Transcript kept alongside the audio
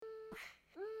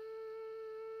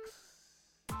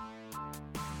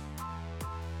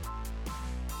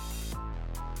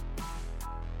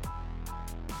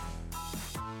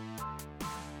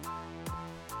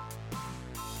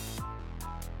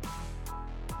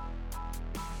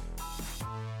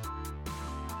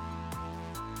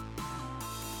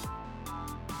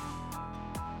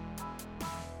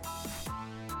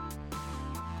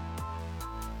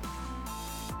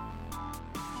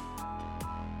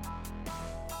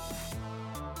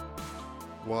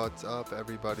What's up,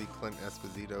 everybody? Clint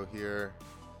Esposito here,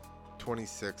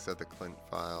 26 of the Clint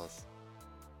Files.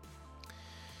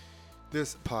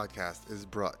 This podcast is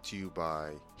brought to you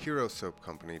by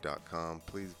HeroSoapCompany.com.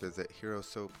 Please visit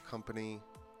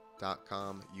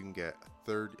HeroSoapCompany.com. You can get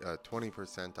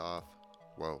 20% off.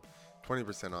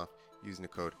 20% off using the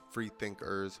code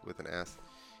FreeThinkers with an S.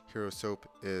 Hero Soap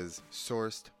is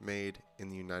sourced, made in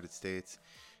the United States,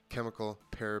 chemical,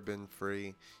 paraben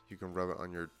free. You can rub it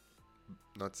on your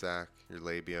nutsack, your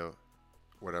labia,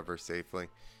 whatever, safely.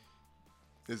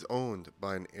 Is owned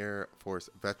by an Air Force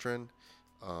veteran,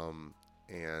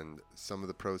 and some of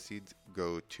the proceeds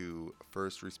go to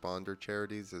first responder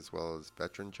charities as well as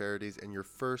veteran charities, and your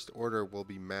first order will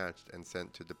be matched and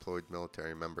sent to deployed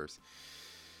military members.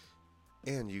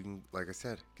 And you can, like I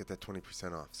said, get that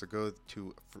 20% off. So go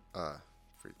to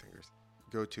FreeThinkers.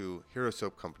 Go to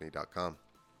HeroSoapCompany.com.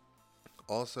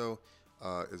 Also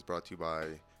is brought to you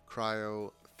by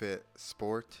Cryo Fit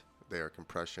Sport. They are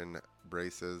compression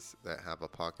braces that have a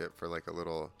pocket for like a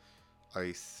little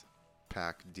ice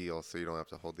pack deal, so you don't have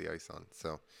to hold the ice on.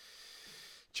 So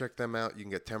check them out. You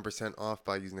can get 10% off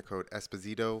by using the code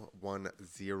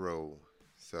Esposito10.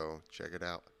 So check it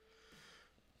out.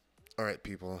 All right,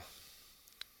 people.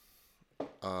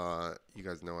 You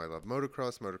guys know I love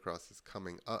motocross. Motocross is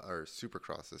coming up, or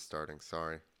Supercross is starting.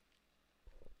 Sorry.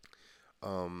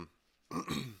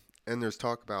 And there's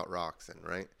talk about Roczen,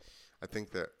 right? I think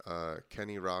that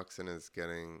Kenny Roczen is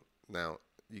getting... Now,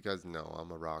 you guys know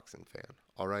I'm a Roczen fan,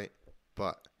 all right?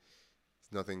 But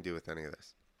it's nothing to do with any of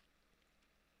this.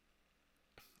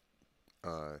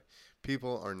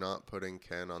 People are not putting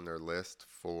Ken on their list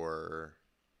for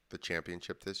the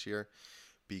championship this year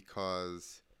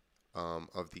because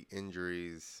of the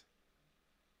injuries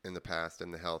in the past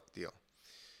and the health deal,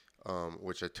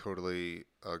 which I totally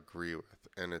agree with.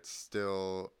 And it's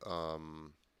still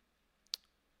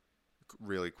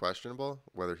really questionable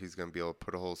whether he's going to be able to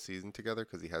put a whole season together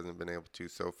because he hasn't been able to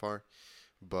so far.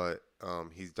 But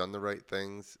he's done the right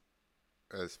things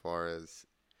as far as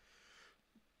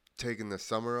taking the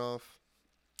summer off.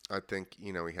 I think,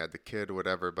 he had the kid,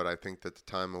 whatever, but I think that the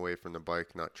time away from the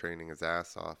bike, not training his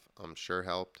ass off, I'm sure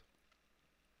helped.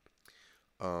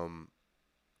 But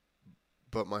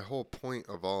my whole point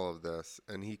of all of this,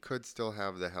 and he could still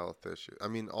have the health issue. I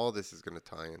mean, all this is going to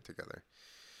tie in together.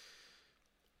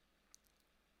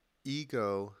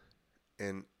 Ego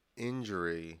and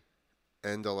injury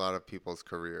end a lot of people's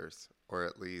careers, or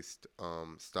at least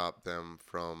stop them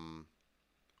from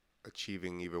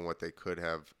achieving even what they could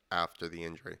have after the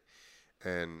injury.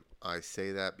 And I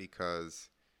say that because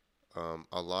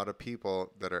a lot of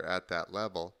people that are at that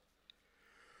level,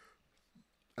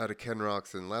 at a Ken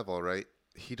Roczen level, right?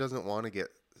 He doesn't want to get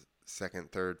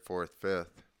second, third, fourth,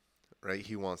 fifth, right?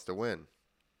 He wants to win.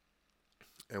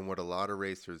 And what a lot of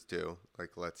racers do,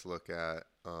 like let's look at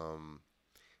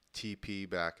TP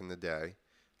back in the day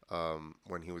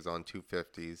when he was on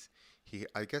 250s.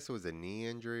 I guess it was a knee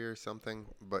injury or something,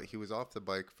 but he was off the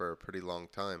bike for a pretty long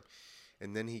time.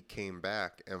 And then he came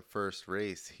back, and first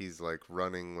race, he's like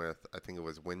running with, I think it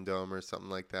was Wyndham or something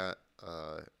like that,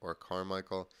 or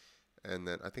Carmichael. And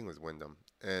then I think it was Wyndham.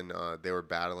 And they were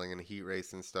battling in a heat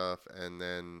race and stuff. And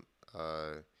then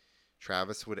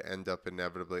Travis would end up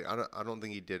inevitably. I don't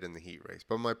think he did in the heat race.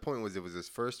 But my point was, it was his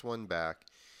first one back.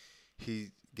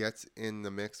 He gets in the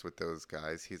mix with those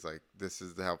guys. He's like, this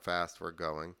is how fast we're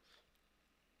going.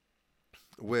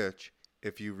 Which,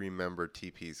 if you remember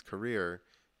TP's career,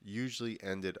 usually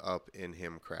ended up in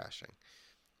him crashing.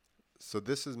 So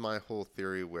this is my whole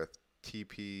theory with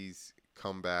TP's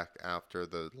comeback after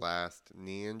the last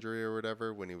knee injury or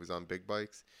whatever when he was on big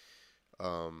bikes.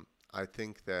 I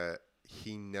think that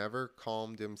he never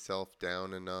calmed himself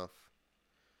down enough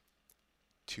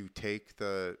to take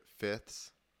the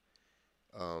fifths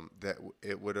that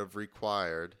it would have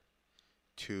required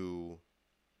to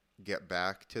get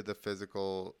back to the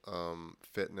physical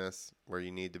fitness where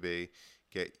you need to be,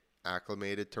 get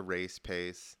acclimated to race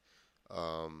pace,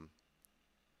 and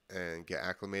get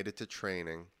acclimated to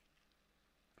training.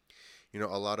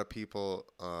 A lot of people,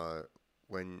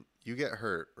 when you get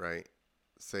hurt, right,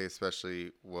 say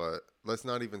especially let's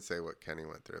not even say what Kenny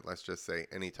went through. Let's just say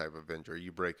any type of injury.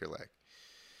 You break your leg.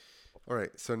 All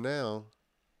right, so now,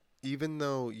 even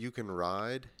though you can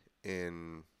ride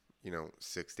in,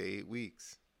 6 to 8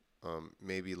 weeks,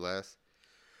 maybe less,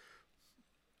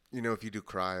 if you do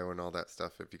cryo and all that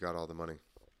stuff, if you got all the money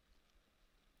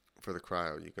for the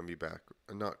cryo, you can be back.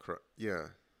 Not cryo,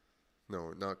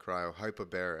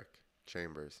 hyperbaric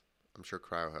chambers. I'm sure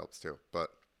cryo helps too,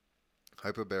 but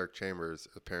hyperbaric chambers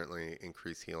apparently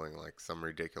increase healing like some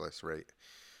ridiculous rate.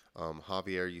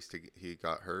 Javier he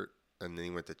got hurt and then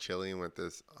he went to Chile and went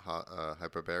this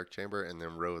hyperbaric chamber, and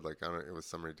then rode like, I don't, it was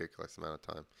some ridiculous amount of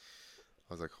time.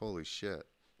 I was like, holy shit,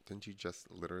 didn't you just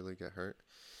literally get hurt?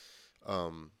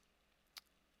 Um,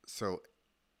 so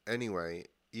anyway,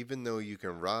 even though you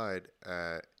can ride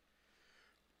at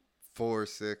 4,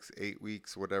 6, 8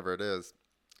 weeks, whatever it is,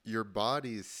 your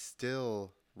body is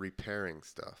still repairing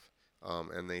stuff.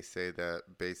 And they say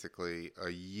that basically a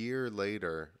year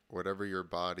later, whatever your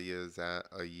body is at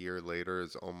a year later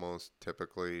is almost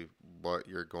typically what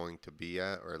you're going to be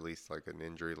at, or at least like an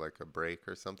injury, like a break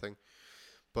or something.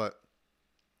 But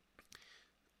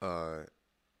uh,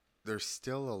 there's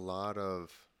still a lot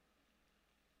of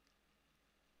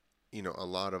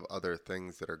other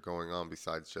things that are going on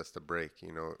besides just a break.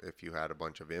 If you had a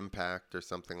bunch of impact or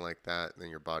something like that, then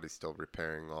your body's still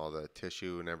repairing all the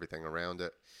tissue and everything around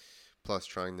it, plus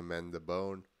trying to mend the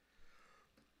bone.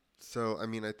 So, I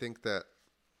mean, I think that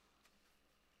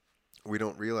we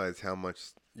don't realize how much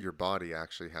your body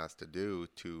actually has to do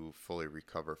to fully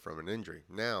recover from an injury.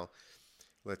 Now,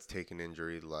 let's take an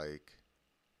injury like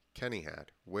Kenny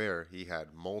had, where he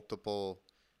had multiple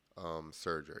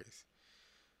surgeries.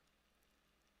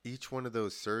 Each one of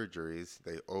those surgeries,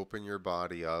 they open your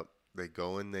body up, they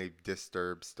go and they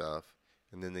disturb stuff,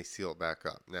 and then they seal it back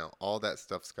up. Now, all that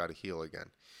stuff's got to heal again.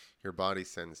 Your body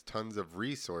sends tons of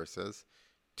resources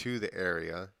to the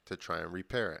area to try and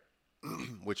repair it,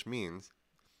 which means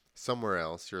somewhere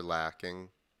else you're lacking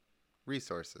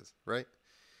resources, right?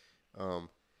 Um,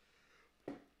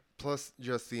 Plus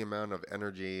just the amount of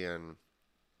energy and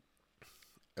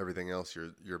everything else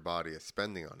your body is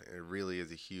spending on it. It really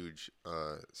is a huge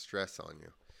stress on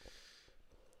you.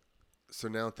 So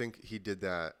now think he did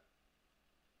that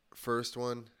first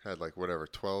one, had like whatever,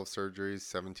 12 surgeries,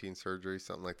 17 surgeries,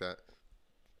 something like that.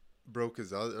 Broke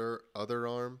his other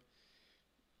arm,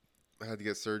 had to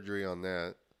get surgery on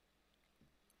that.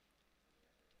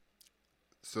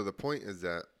 So the point is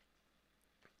that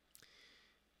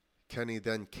Kenny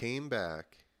then came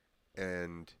back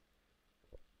and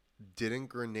didn't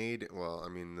grenade. Well, I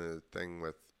mean, the thing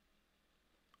with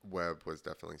Webb was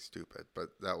definitely stupid,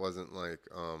 but that wasn't like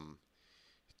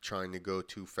trying to go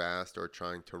too fast or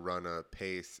trying to run a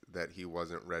pace that he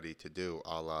wasn't ready to do,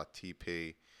 a la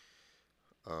TP.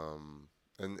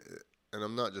 And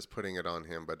I'm not just putting it on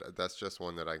him, but that's just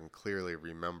one that I can clearly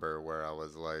remember where I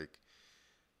was like,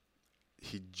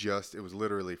 it was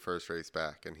literally first race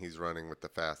back, and he's running with the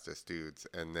fastest dudes,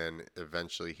 and then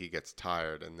eventually he gets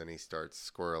tired, and then he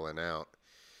starts squirreling out,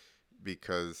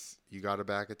 because you got to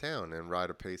back it down and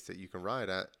ride a pace that you can ride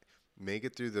at, make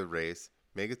it through the race,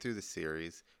 make it through the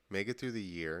series, make it through the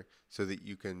year, so that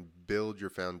you can build your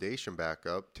foundation back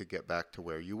up to get back to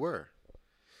where you were.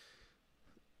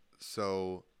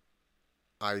 So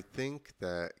I think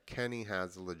that Kenny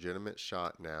has a legitimate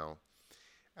shot now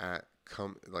at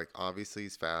obviously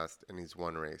he's fast and he's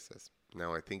won races.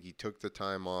 Now I think he took the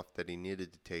time off that he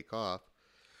needed to take off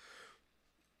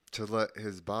to let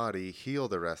his body heal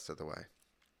the rest of the way,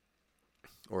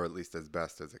 or at least as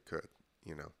best as it could,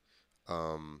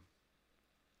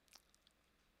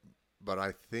 But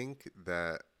I think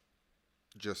that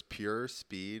just pure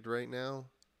speed right now,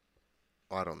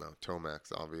 I don't know.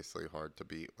 Tomac's obviously hard to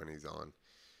beat when he's on.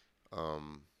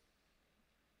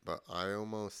 But I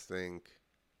almost think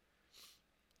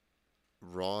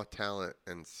raw talent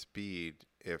and speed,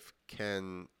 if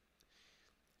Ken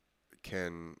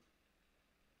can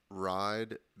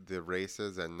ride the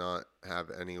races and not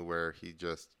have anywhere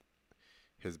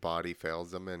his body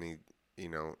fails him and he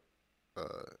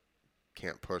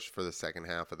can't push for the second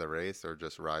half of the race or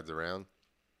just rides around,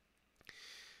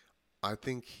 I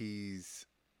think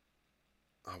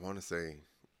I want to say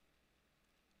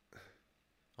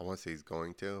he's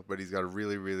going to, but he's got a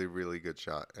really, really, really good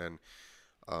shot. And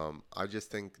I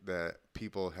just think that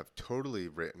people have totally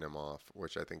written him off,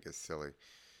 which I think is silly.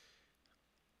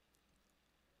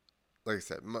 Like I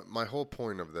said, my whole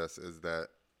point of this is that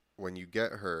when you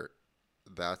get hurt,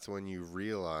 that's when you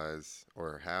realize,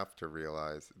 or have to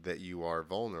realize, that you are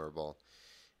vulnerable.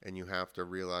 And you have to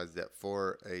realize that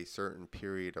for a certain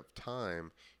period of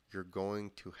time, you're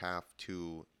going to have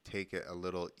to take it a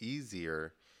little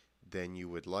easier than you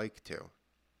would like to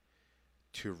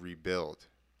rebuild,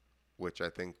 which I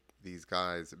think these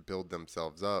guys build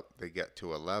themselves up. They get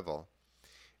to a level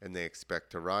and they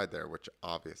expect to ride there, which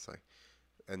obviously.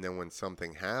 And then when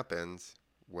something happens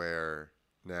where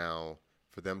now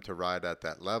for them to ride at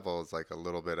that level is like a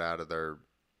little bit out of their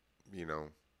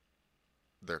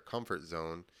comfort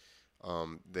zone,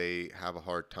 they have a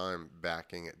hard time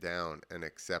backing it down and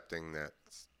accepting that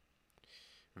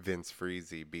Vince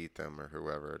Freezy beat them or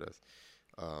whoever it is.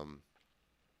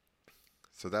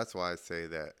 So that's why I say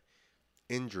that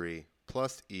injury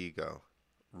plus ego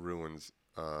ruins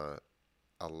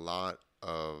a lot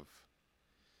of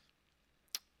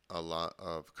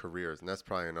careers, and that's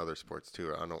probably in other sports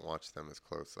too. I don't watch them as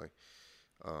closely,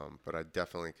 but I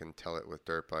definitely can tell it with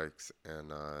dirt bikes.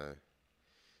 And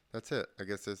that's it. I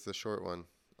guess it's the short one,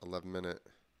 11-minute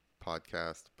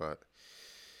podcast. But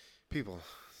people,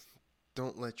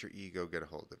 don't let your ego get a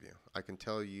hold of you. I can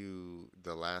tell you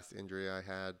the last injury I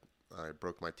had, I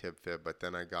broke my tib fib, but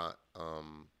then I got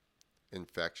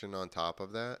infection on top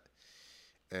of that,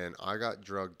 and I got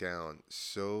drugged down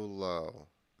so low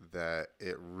that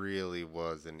it really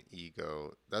was an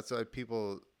ego. That's why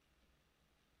people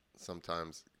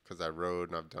sometimes, because I rode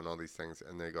and I've done all these things,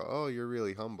 and they go, "Oh, you're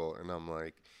really humble," and I'm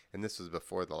like, and this was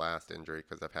before the last injury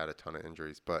because I've had a ton of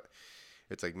injuries, but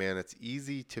it's like, man, it's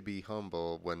easy to be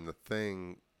humble when the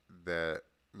thing that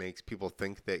makes people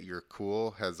think that you're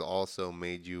cool has also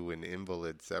made you an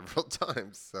invalid several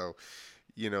times. So,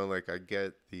 like I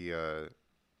get the,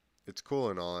 it's cool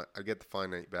and all. I get the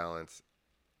finite balance.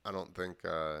 I don't think,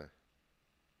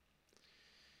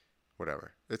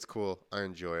 whatever. It's cool. I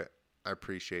enjoy it. I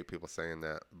appreciate people saying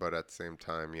that. But at the same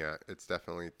time, yeah, it's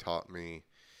definitely taught me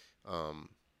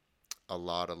a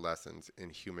lot of lessons in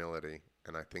humility.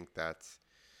 And I think that's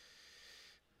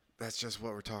just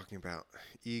what we're talking about.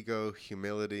 Ego,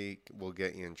 humility will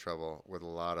get you in trouble with a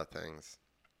lot of things.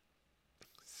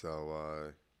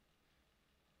 So,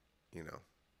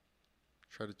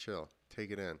 try to chill. Take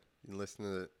it in. You can listen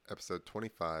to episode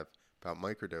 25 about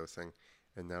microdosing,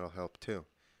 and that'll help too.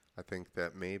 I think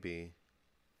that maybe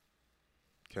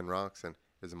Ken Roxon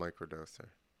is a microdoser.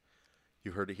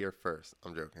 You heard it here first.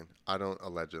 I'm joking. I don't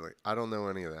know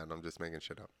any of that. I'm just making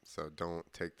shit up. So don't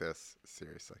take this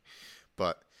seriously.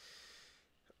 But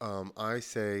I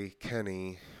say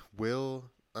Kenny will.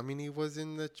 I mean, he was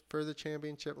for the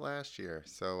championship last year,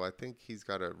 so I think he's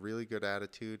got a really good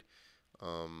attitude.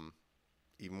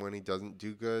 Even when he doesn't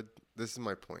do good, this is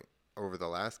my point. Over the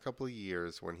last couple of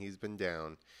years, when he's been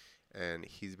down, and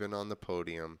he's been on the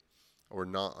podium, or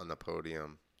not on the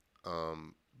podium,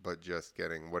 but just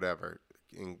getting whatever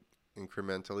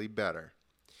incrementally better.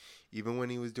 Even when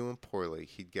he was doing poorly,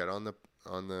 he'd get on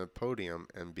the podium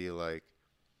and be like,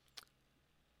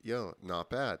 yo, not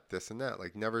bad, this and that.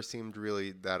 Like, never seemed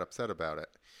really that upset about it.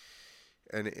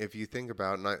 And if you think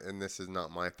about it, and this is not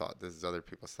my thought, this is other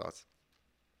people's thoughts,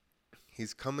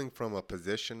 he's coming from a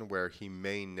position where he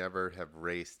may never have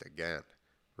raced again,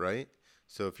 right?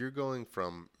 So if you're going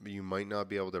from you might not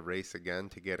be able to race again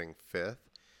to getting fifth,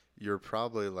 you're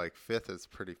probably like fifth is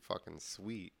pretty fucking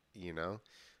sweet,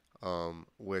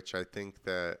 which I think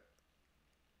that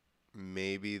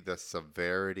maybe the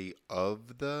severity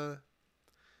of the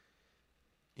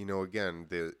again,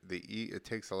 it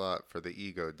takes a lot for the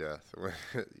ego death,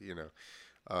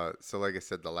 so like I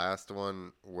said, the last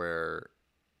one where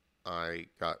I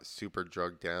got super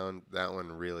drugged down, that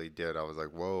one really did. I was like,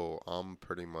 whoa, I'm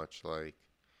pretty much like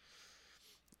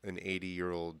an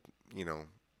 80-year-old,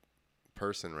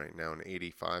 person right now, an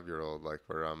 85-year-old, like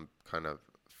where I'm kind of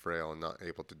frail and not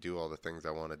able to do all the things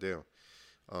I want to do.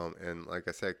 And like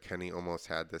I said, Kenny almost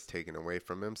had this taken away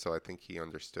from him, so I think he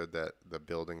understood that the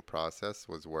building process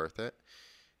was worth it,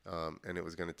 and it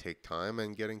was going to take time.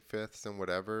 And getting fifths and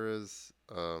whatever is,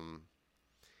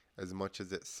 as much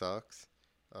as it sucks,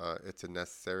 it's a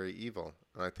necessary evil.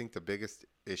 And I think the biggest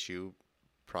issue,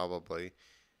 probably,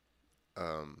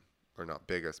 or not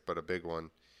biggest, but a big one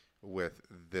with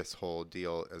this whole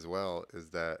deal as well, is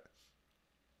that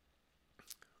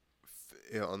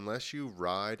unless you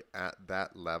ride at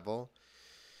that level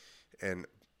and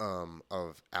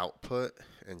of output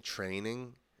and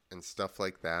training and stuff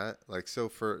like that, like, so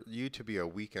for you to be a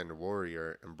weekend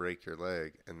warrior and break your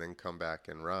leg and then come back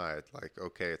and ride, like,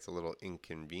 okay, it's a little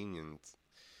inconvenient,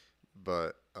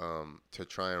 but to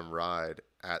try and ride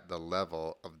at the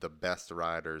level of the best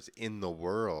riders in the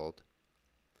world,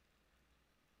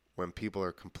 when people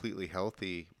are completely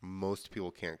healthy, most people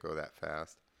can't go that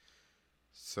fast.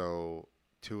 So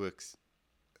to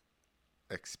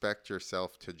expect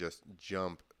yourself to just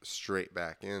jump straight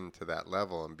back into that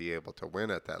level and be able to win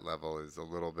at that level is a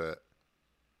little bit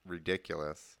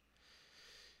ridiculous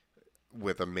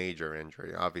with a major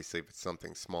injury. Obviously, if it's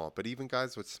something small, but even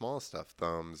guys with small stuff,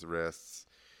 thumbs, wrists,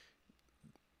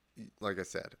 like I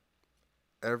said,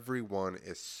 everyone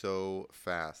is so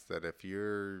fast that if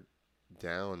you're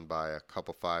down by a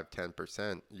couple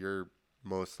 5-10%, you're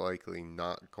most likely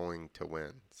not going to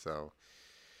win. So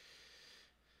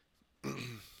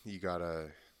you gotta.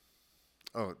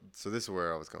 Oh, so this is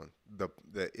where I was going. The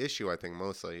issue, I think,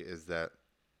 mostly is that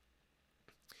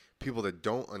people that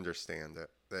don't understand it,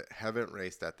 that haven't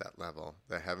raced at that level,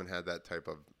 that haven't had that type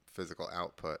of physical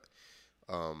output,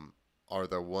 um, are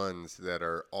the ones that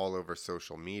are all over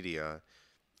social media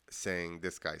saying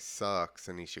this guy sucks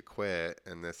and he should quit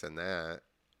and this and that,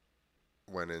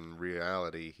 when in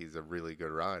reality he's a really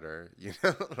good rider,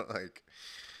 like,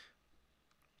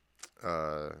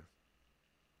 uh,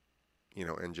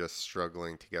 and just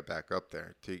struggling to get back up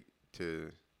there.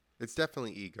 To It's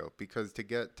definitely ego, because to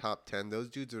get top 10, those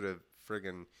dudes would have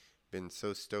friggin' been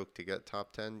so stoked to get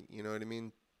top 10, you know what I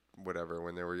mean? Whatever,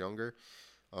 when they were younger.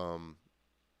 Um,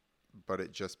 but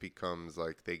it just becomes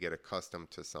like they get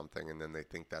accustomed to something and then they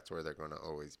think that's where they're going to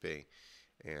always be.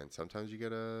 And sometimes you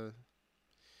get a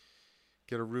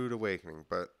rude awakening.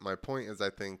 But my point is, I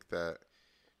think that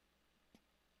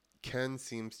Ken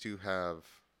seems to have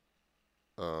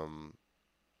um,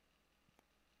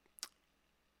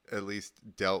 at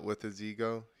least dealt with his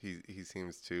ego. He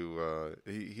seems to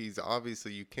he's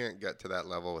obviously, you can't get to that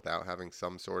level without having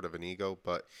some sort of an ego,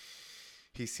 but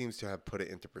he seems to have put it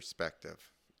into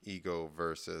perspective. Ego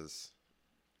versus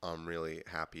I'm really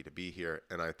happy to be here,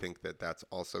 and I think that that's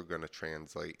also going to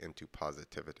translate into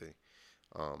positivity.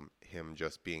 Him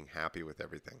just being happy with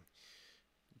everything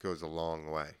goes a long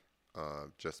way.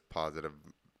 Just positive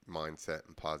mindset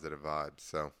and positive vibes.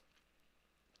 So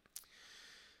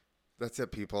that's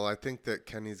it, people. I think that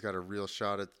Kenny's got a real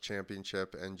shot at the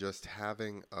championship, and just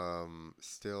having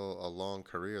still a long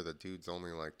career. The dude's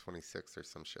only like 26 or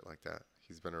some shit like that.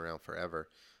 He's been around forever.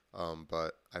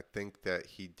 But I think that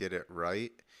he did it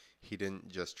right. He didn't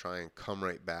just try and come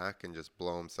right back and just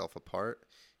blow himself apart.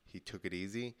 He took it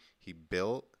easy. He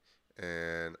built,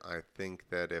 and I think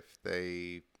that if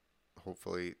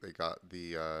hopefully they got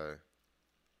the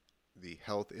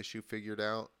health issue figured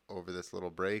out over this little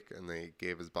break, and they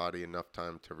gave his body enough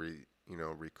time to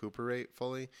recuperate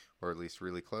fully, or at least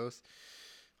really close.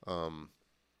 Um,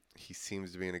 he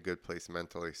seems to be in a good place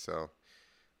mentally, so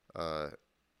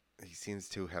he seems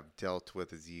to have dealt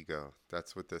with his ego.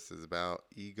 That's what this is about: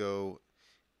 ego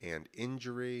and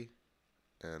injury,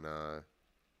 and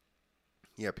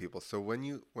yeah, people. So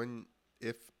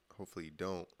if hopefully you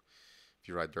don't, if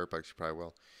you ride dirt bikes, you probably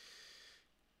will.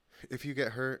 If you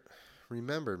get hurt,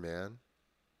 remember, man,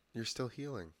 you're still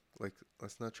healing. Like,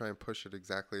 let's not try and push it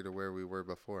exactly to where we were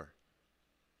before.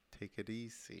 Take it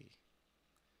easy.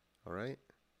 All right?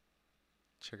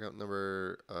 Check out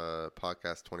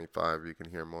podcast 25. You can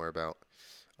hear more about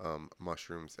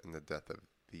mushrooms and the death of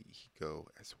the ego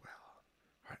as well.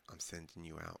 All right, I'm sending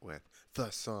you out with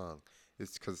the song.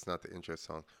 It's because it's not the intro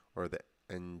song or the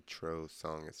intro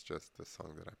song. It's just the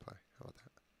song that I play. How about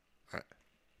that? All right.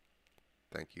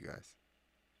 Thank you, guys.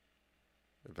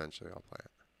 Eventually, I'll play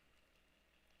it.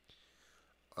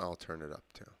 I'll turn it up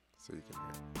too, so you can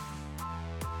hear it.